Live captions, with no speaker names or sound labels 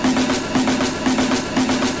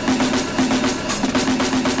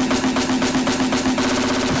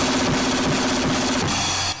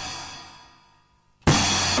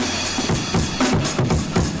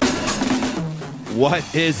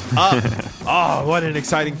What is up? Oh, what an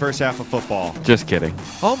exciting first half of football. Just kidding.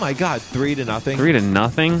 Oh my God, 3-0.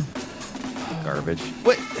 3-0? Garbage.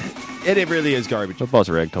 What? It really is garbage. Football's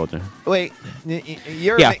rigged, told you. Wait,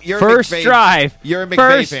 you're first a McVay, drive. You're a McVay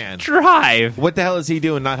First fan. drive. What the hell is he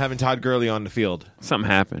doing not having Todd Gurley on the field? Something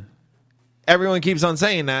happened. Everyone keeps on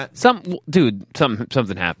saying that. Something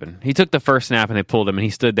happened. He took the first snap and they pulled him, and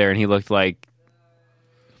he stood there and he looked like...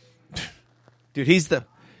 Dude, he's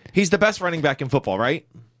the best running back in football, right?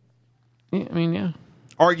 Yeah, I mean, yeah.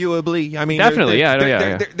 Arguably, I mean, Definitely,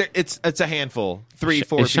 yeah. It's a handful,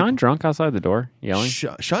 3-4. Is Sean drunk outside the door yelling?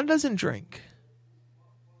 Sean doesn't drink.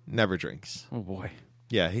 Never drinks. Oh boy.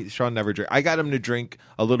 Yeah, Sean never drinks. I got him to drink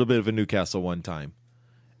a little bit of a Newcastle one time,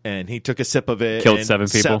 and he took a sip of it. Killed and 7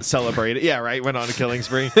 people. Celebrated. Yeah, right. Went on a killing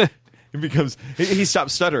spree. He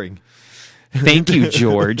stopped stuttering. Thank you,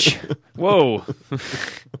 George. Whoa.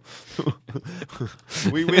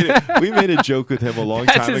 We made a joke with him a long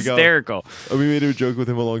time ago. That's hysterical. We made a joke with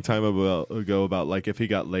him a long time ago about like if he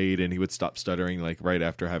got laid and he would stop stuttering like right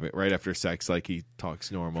after sex, like he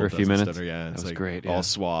talks normal for a few minutes. Stutter. Yeah, it's that was like great. All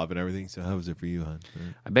suave and everything. So how was it for you, hon?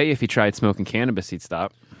 I bet you if he tried smoking cannabis, he'd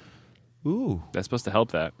stop. Ooh, That's supposed to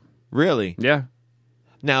help that. really? Yeah.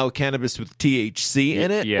 Now cannabis with THC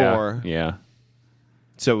in it, Yeah. or Yeah.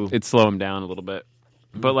 so It'd slow him down a little bit,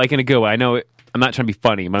 but like in a good way. I know I'm not trying to be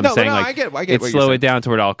funny, but I'm saying like I get it'd what slow you're it down to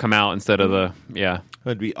where it all come out instead of the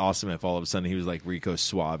It'd be awesome if all of a sudden he was like Rico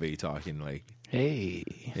Suave talking like, Hey,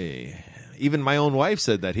 hey. Even my own wife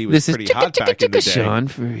said that he was this is pretty hot back in the day. Sean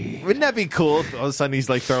Free. Wouldn't that be cool if all of a sudden he's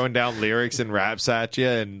like throwing down lyrics and raps at you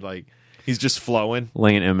and like he's just flowing?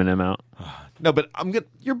 Laying Eminem out. No, but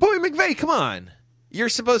your boy McVay, come on.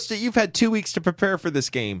 You've had 2 weeks to prepare for this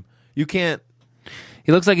game. You can't.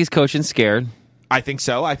 He looks like he's coaching scared. I think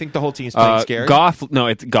so. I think the whole team's playing scared. Goff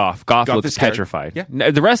looks is scared. petrified. Yeah.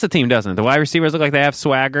 No, the rest of the team doesn't. The wide receivers look like they have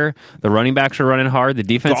swagger. The running backs are running hard. The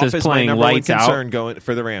defense Goff is playing my number lights one out. concern going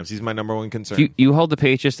for the Rams. He's my number one concern. You hold the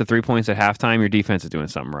Patriots to 3 points at halftime, your defense is doing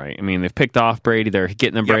something right. I mean, they've picked off Brady. They're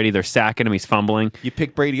getting to Brady. They're sacking him. He's fumbling. You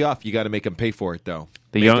pick Brady off, you got to make him pay for it, though.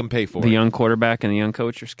 The young quarterback and the young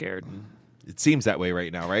coach are scared. It seems that way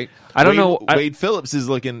right now, right? I don't know. Wade Phillips is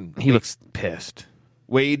looking. He looks pissed.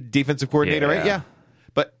 Wade, defensive coordinator, right? Yeah.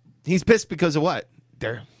 But he's pissed because of what?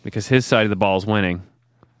 Because his side of the ball is winning.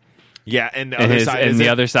 Yeah, and the And, other side the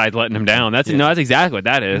other side's letting him down. That's exactly what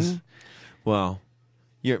that is. Well,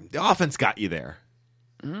 the offense got you there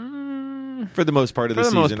for the most part of the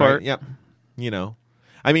season, most part. right? Yep. You know,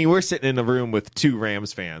 I mean, we're sitting in a room with 2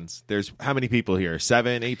 Rams fans. There's how many people here?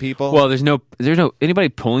 7, 8 people. Well, there's no anybody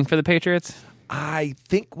pulling for the Patriots. I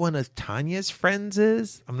think one of Tanya's friends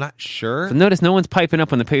is. I'm not sure. So notice no one's piping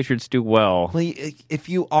up when the Patriots do well. Well, if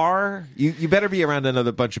you are, you better be around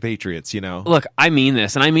another bunch of Patriots, you know? Look, I mean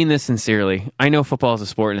this, and I mean this sincerely. I know football is a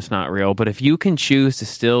sport and it's not real, but if you can choose to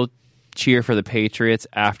still cheer for the Patriots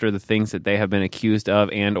after the things that they have been accused of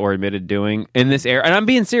and or admitted doing in this era, and I'm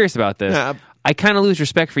being serious about this, I kind of lose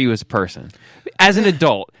respect for you as a person. As an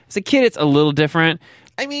adult. As a kid, it's a little different.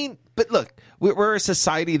 I mean, but look. We're a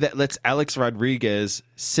society that lets Alex Rodriguez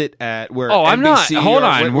sit at where. Oh, I'm NBC not. Hold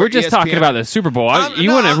on. We're just ESPN. talking about the Super Bowl.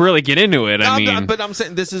 You want to really get into it. But I'm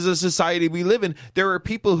saying this is a society we live in. There are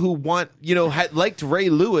people who want, liked Ray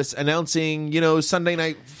Lewis announcing, Sunday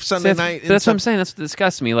night. That's what I'm saying. That's what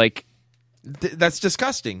disgusts me. Like, that's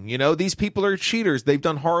disgusting. These people are cheaters. They've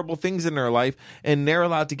done horrible things in their life, and they're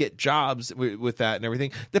allowed to get jobs with that and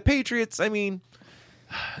everything. The Patriots, I mean.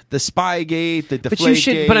 The Spygate, the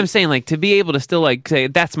Deflategate. But I'm saying, like, to be able to still, like, say,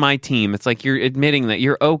 that's my team, it's like you're admitting that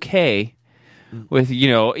you're okay with, you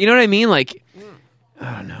know what I mean? Like,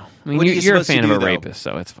 I don't know. I mean, you're a fan of a rapist,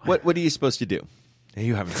 so it's fine. What are you supposed to do?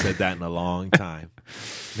 You haven't said that in a long time.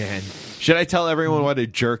 Man, should I tell everyone what a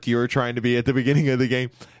jerk you were trying to be at the beginning of the game?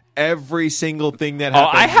 Every single thing that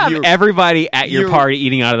happened. I have everybody at your party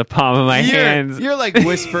eating out of the palm of my hands. You're like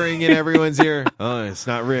whispering in everyone's ear. Oh, it's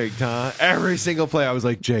not rigged, huh? Every single play, I was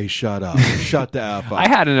like, Jay, shut up. Shut the F up. I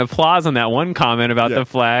had an applause on that one comment about the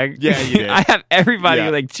flag. Yeah, you did. I have everybody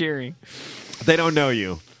like cheering. They don't know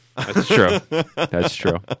you. That's true. That's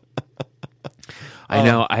true. I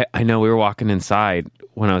know. I know. We were walking inside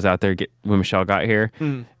when I was out there when Michelle got here,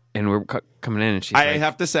 and we're coming in, and she's I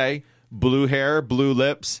have to say, blue hair, blue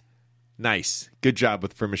lips, nice, good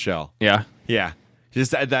job for Michelle. Yeah.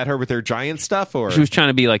 Just that her with her giant stuff, or she was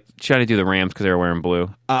trying to do the Rams because they were wearing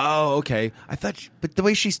blue. Oh, okay. I thought, but the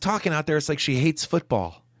way she's talking out there, it's like she hates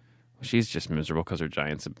football. She's just miserable because her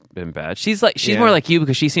Giants have been bad. She's more like you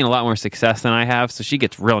because she's seen a lot more success than I have, so she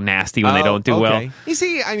gets real nasty when they don't do well. You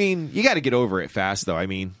see, I mean, you got to get over it fast, though. I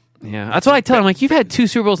mean, Yeah, that's what I tell him. Like, you've had 2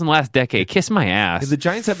 Super Bowls in the last decade. Kiss my ass. The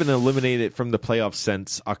Giants have been eliminated from the playoffs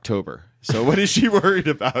since October. So what is she worried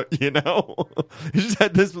about? You know, you just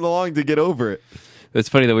had this long to get over it. It's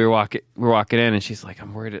funny that we were walking in, and she's like,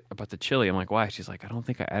 "I'm worried about the chili." I'm like, "Why?" She's like, "I don't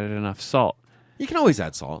think I added enough salt." You can always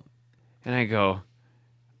add salt. And I go,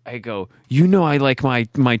 you know, I like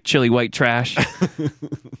my chili white trash.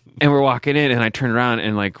 And we're walking in, and I turn around,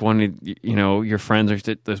 and like one of your friends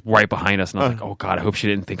are right behind us, and I'm like, oh God, I hope she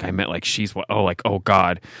didn't think I meant like she's what? Oh, like, oh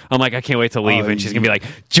God, I'm like, I can't wait to leave, and she's gonna be like,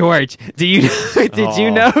 George, did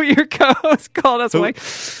you know your co-host called us white?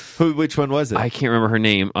 Which one was it? I can't remember her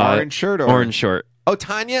name. Orange shirt. Orange shirt. Oh,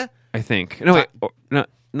 Tanya. I think. No, wait.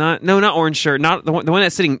 Not orange shirt. Not the one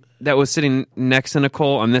that was sitting next to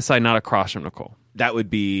Nicole on this side, not across from Nicole. That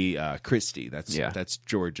would be Christy. That's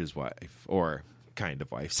George's wife, or kind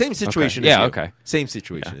of wife. Same situation. Okay. As you. Okay. Same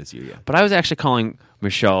situation as you. Yeah. But I was actually calling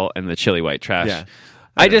Michelle and the chili white trash. Yeah.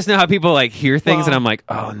 I just know how people like hear things, and I'm like,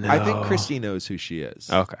 oh no. I think Christy knows who she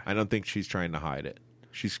is. Okay. I don't think she's trying to hide it.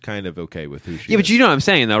 She's kind of okay with who she is. Yeah, but you know what I'm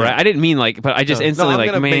saying, though, right? I didn't mean like, but I just instantly I'm like,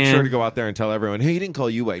 gonna man. make sure to go out there and tell everyone, hey, he didn't call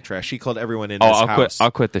you white trash. He called everyone in this house.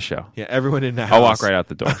 I'll quit the show. Yeah, everyone in the house. I'll walk right out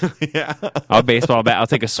the door. Yeah. I'll baseball bat. I'll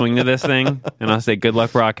take a swing to this thing, and I'll say, good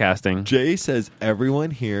luck broadcasting. Jay says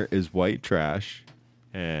everyone here is white trash,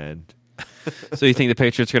 and So you think the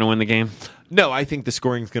Patriots are going to win the game? no, I think the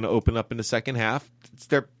scoring is going to open up in the second half.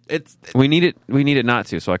 We need it not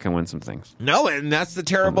to, so I can win some things. No, and that's the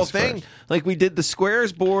terrible thing. Like, we did the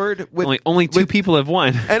squares board with Only 2 people have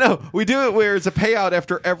won. I know. We do it where it's a payout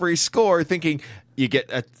after every score, thinking you get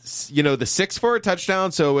the 6 for a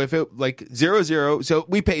touchdown. So if it like 0-0, so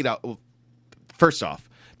we paid out. First off,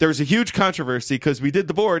 there was a huge controversy because we did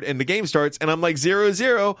the board and the game starts and I'm like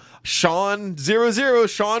 0-0, Sean 0-0,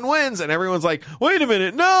 Sean wins, and everyone's like, wait a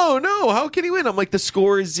minute, no, how can he win? I'm like, the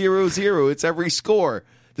score is 0-0. It's every score.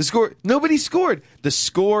 The score, nobody scored. The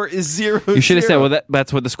score is 0-0. You should have said, well,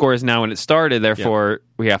 that's what the score is now when it started. Therefore,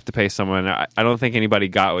 we have to pay someone. I don't think anybody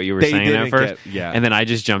got what you were saying at first. And then I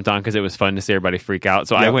just jumped on because it was fun to see everybody freak out.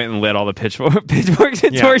 So I went and lit all the pitchforks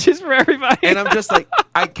and torches for everybody. And I'm just like,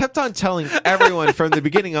 I kept on telling everyone from the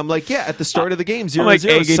beginning. I'm like, yeah, at the start of the game, 0-0. I'm like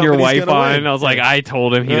egging your wife on. Win. I was like, I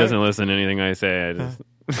told him he doesn't listen to anything I say. I know,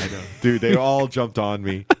 dude. They all jumped on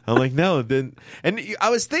me. I'm like, no. Then, and I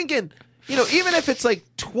was thinking, even if it's like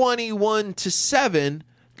 21-7,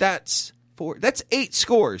 that's 8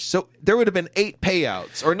 scores. So there would have been 8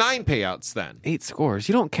 payouts or 9 payouts then. 8 scores.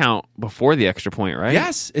 You don't count before the extra point, right?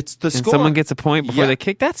 Yes, it's the score. Someone gets a point before they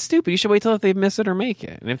kick. That's stupid. You should wait till if they miss it or make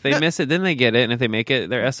it. And if they miss it, then they get it. And if they make it,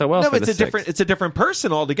 they're SOL. No, for it's a different. It's a different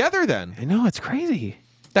person altogether. Then I know, it's crazy.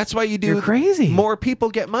 That's why you do. You're crazy. More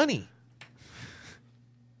people get money.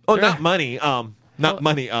 Oh, not money. Not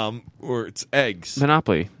money. Or it's eggs.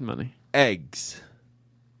 Monopoly money. Eggs.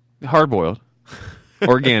 Hard boiled.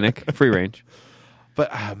 Organic. Free range.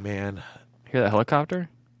 But man, hear that helicopter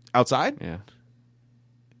outside? Yeah.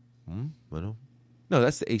 No,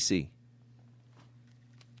 that's the AC.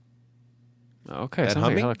 Okay, it's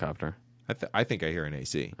not a helicopter. I think I hear an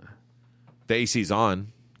AC. The AC's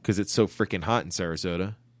on because it's so freaking hot in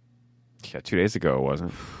Sarasota. Yeah, 2 days ago it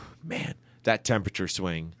wasn't. Man, that temperature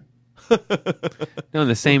swing. No,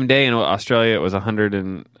 the same day in Australia it was 100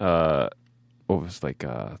 and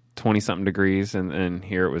 20-something degrees, and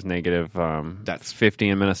here it was negative. That's 50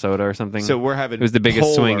 in Minnesota or something. So we're having it was the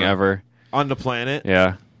biggest swing ever on the planet.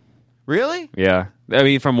 Yeah. Really? Yeah. I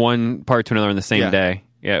mean, from one part to another in the same day.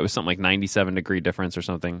 Yeah, it was something like 97-degree difference or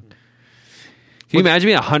something. Can you imagine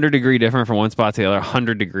being 100-degree different from one spot to the other?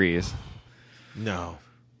 100 degrees. No.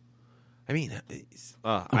 I mean,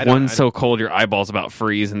 one's so cold your eyeballs about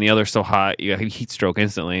freeze, and the other's so hot you have heat stroke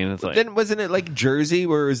instantly. And it's like, then wasn't it like Jersey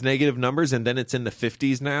where it was negative numbers, and then it's in the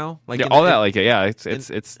 50s now? Like all that, like it's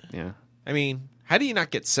yeah. I mean, how do you not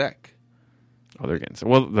get sick? Oh, they're getting sick.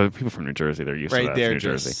 Well, the people from New Jersey, they're used to that. They're New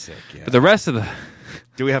just Jersey. Sick, yeah. But the rest of the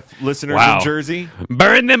do we have listeners in Jersey?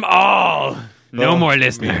 Burn them all. No more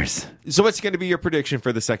listeners. So what's going to be your prediction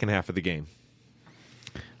for the second half of the game?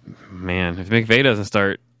 Man, if McVay doesn't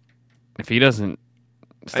start, if he doesn't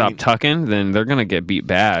stop tucking, then they're going to get beat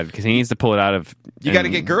bad because he needs to pull it out of. You got to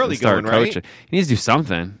get Gurley going, right? He needs to do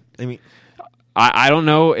something. I mean, I don't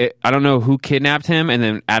know. I don't know who kidnapped him, and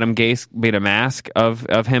then Adam Gase made a mask of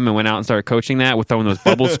him and went out and started coaching that with throwing those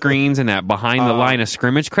bubble screens and that behind the line of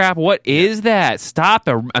scrimmage crap. What is that? Stop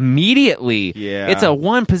immediately. Yeah, it's a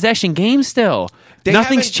one possession game still.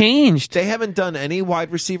 Nothing's changed. They haven't done any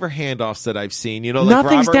wide receiver handoffs that I've seen. Like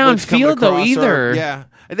nothing's downfield though either. Yeah.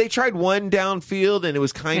 They tried one downfield and it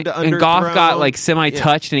was kind of under. And Goff got like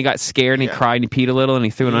semi-touched and he got scared and he cried and he peed a little and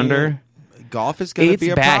he threw it under. Goff is going to It's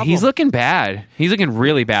be a bad. problem. He's looking bad. He's looking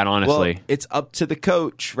really bad, honestly. Well, it's up to the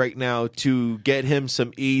coach right now to get him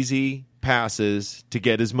some easy passes to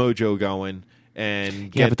get his mojo going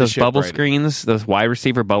and get but those ship bubble right. screens, those wide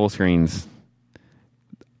receiver bubble screens,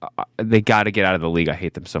 they got to get out of the league. I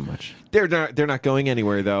hate them so much. They're not going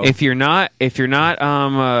anywhere though. If you're not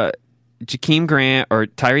Jakeem Grant or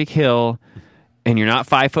Tyreek Hill, and you're not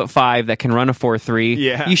 5'5" that can run a 4.3,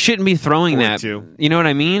 Yeah. you shouldn't be throwing that. 4.2. You know what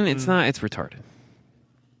I mean? It's not. It's retarded.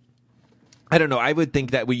 I don't know. I would think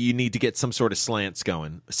that you need to get some sort of slants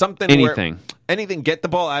going. Anything. Get the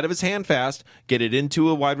ball out of his hand fast. Get it into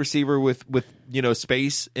a wide receiver with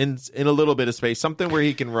space in a little bit of space. Something where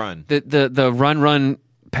he can run. The run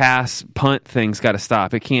pass punt thing's got to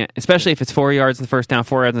stop. It can't, especially if it's 4 yards in the first down,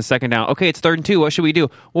 4 yards in the second down. Okay, it's 3rd and 2. What should we do?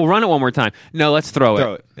 We'll run it one more time. No, let's throw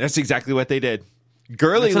it. That's exactly what they did.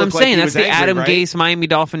 Gurley. That's what I'm looked like saying. he That's was the angry, Adam right? Gase, Miami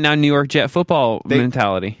Dolphin, now New York Jet football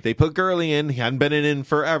mentality. They put Gurley in. He hadn't been in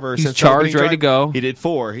forever. He's since charged, opening ready drive. to go. He did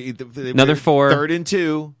 4. Another 4. 3rd and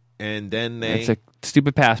 2, and then they It's a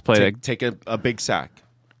stupid pass play. take a big sack.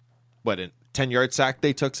 What, a 10-yard sack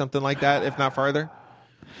they took, something like that, if not farther?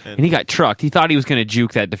 And he got trucked. He thought he was going to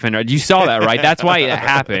juke that defender. You saw that, right? That's why it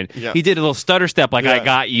happened. Yeah. He did a little stutter step like, Yeah. I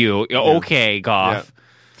got you. Okay, Goff.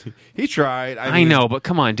 Yeah. He tried. I know, but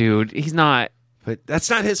come on, dude. He's not. But that's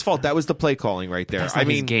not his fault. That was the play calling right there. That's not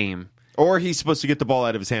his game. Or he's supposed to get the ball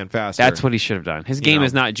out of his hand faster. That's what he should have done. His game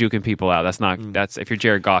is not juking people out. That's not. That's if you're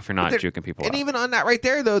Jared Goff, you're not juking people out. And even on that right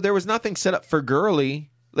there, though, there was nothing set up for Gurley.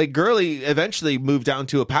 Like, Gurley eventually moved down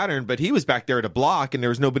to a pattern, but he was back there to block, and there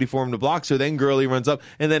was nobody for him to block. So then Gurley runs up,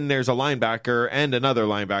 and then there's a linebacker and another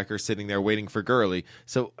linebacker sitting there waiting for Gurley.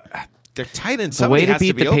 So they're tight end. The way to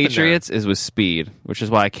beat the Patriots is with speed, which is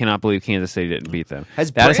why I cannot believe Kansas City didn't beat them.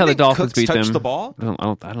 Has that is how the Brandon Dolphins Cooks beat touched them. the ball?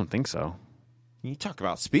 I don't think so. You talk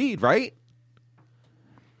about speed, right?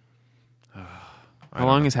 How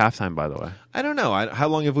long is halftime, by the way? I don't know. How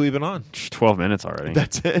long have we been on? 12 minutes already.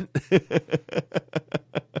 That's it.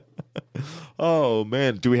 Oh,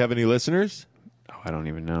 man. Do we have any listeners? Oh, I don't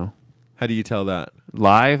even know. How do you tell that?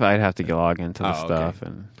 Live, I'd have to log into the Oh, okay. stuff.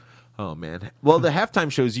 And Oh, man. Well, the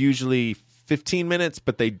halftime show is usually 15 minutes,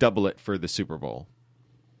 but they double it for the Super Bowl.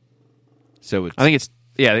 So it's I think it's,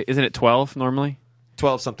 isn't it 12 normally?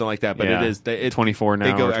 12, something like that. But Yeah. it is 24 now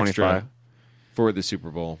They go or 25. extra for the Super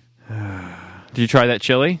Bowl. Did you try that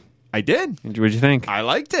chili? I did. What'd you think? I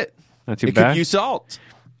liked it. Not too It bad? could use salt.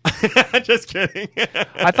 Just kidding.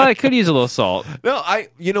 I thought it could use a little salt. No,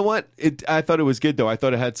 you know what? I thought it was good, though. I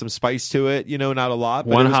thought it had some spice to it. Not a lot.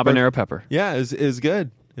 But One it was habanero pepper. Yeah, it's good.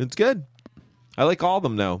 It's good. I like all of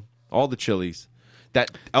them, though. All the chilies.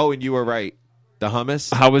 And you were right. The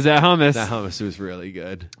hummus. How was that hummus? That hummus was really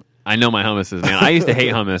good. I know my hummuses, man. I used to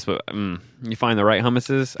hate hummus, but you find the right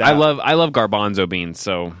hummuses. I love garbanzo beans,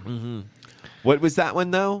 so What was that one,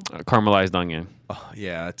 though? caramelized onion. Oh,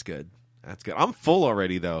 yeah, that's good. That's good. I'm full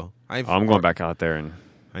already, though. I'm going back out there and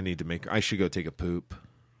I should go take a poop.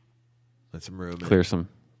 Let some room. clear some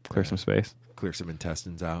space. Clear some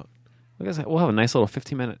intestines out. We'll have a nice little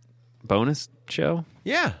 15-minute bonus show.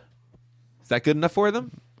 Yeah. Is that good enough for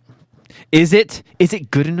them? Is it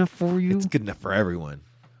good enough for you? It's good enough for everyone.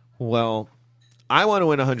 Well, I want to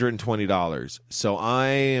win $120, so I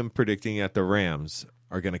am predicting that the Rams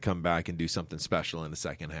are going to come back and do something special in the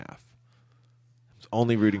second half. I'm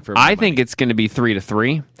only rooting for. I think it's going to be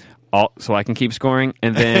 3-3, so I can keep scoring,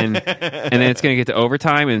 and then it's going to get to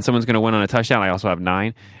overtime, and someone's going to win on a touchdown. I also have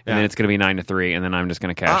 9, and then it's going to be 9-3, and then I'm just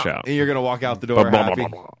going to cash out. And you're going to walk out the door happy.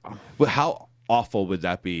 But how awful would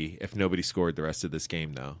that be if nobody scored the rest of this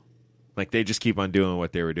game, though? Like, they just keep on doing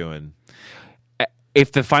what they were doing.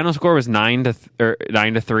 If the final score was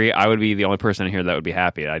 9-3, I would be the only person in here that would be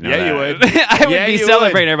happy. I know Yeah, that. you would. I would Yeah, be you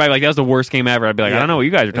celebrating. Everybody would be like, that was the worst game ever. I'd be like, I don't know what you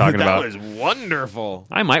guys are talking about. That was wonderful.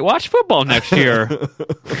 I might watch football next year.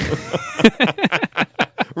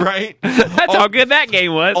 Right? That's how good that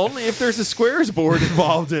game was. Only if there's a squares board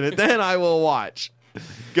involved in it, then I will watch.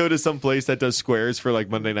 Go to some place that does squares for like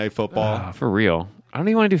Monday Night Football. For real. I don't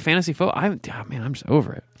even want to do fantasy football. I'm just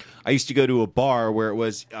over it. I used to go to a bar where it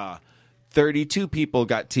was 32 people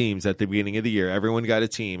got teams at the beginning of the year. Everyone got a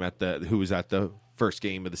team who was at the first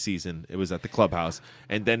game of the season. It was at the clubhouse.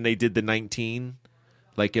 And then they did the 19.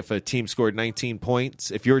 Like if a team scored 19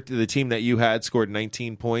 points, if the team that you had scored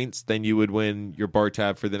 19 points, then you would win your bar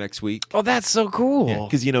tab for the next week. Oh, that's so cool.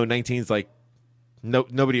 Because 19 is like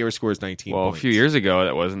nobody ever scores 19 Well, points. a few years ago,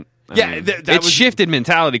 that wasn't. That was, shifted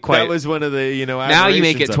mentality quite. That was one of the now you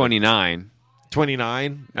make it aberrations of 29.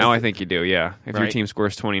 29. Now I think you do. Yeah, if your Right. team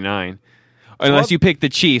scores 29, unless you pick the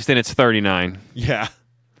Chiefs, then it's 39. Yeah.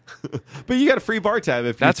 But you got a free bar tab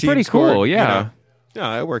if That's your team pretty scored, cool, yeah.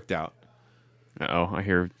 Yeah, it worked out. Uh-oh, I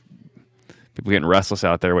hear people getting restless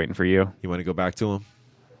out there waiting for you. You want to go back to them?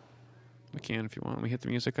 We can if you want. We hit the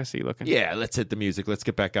music. I see you looking. Yeah, let's hit the music. Let's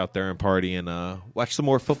get back out there and party and watch some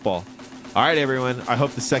more football. All right, everyone. I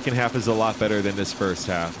hope the second half is a lot better than this first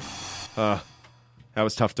half. That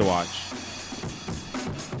was tough to watch.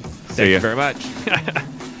 Thank you very much.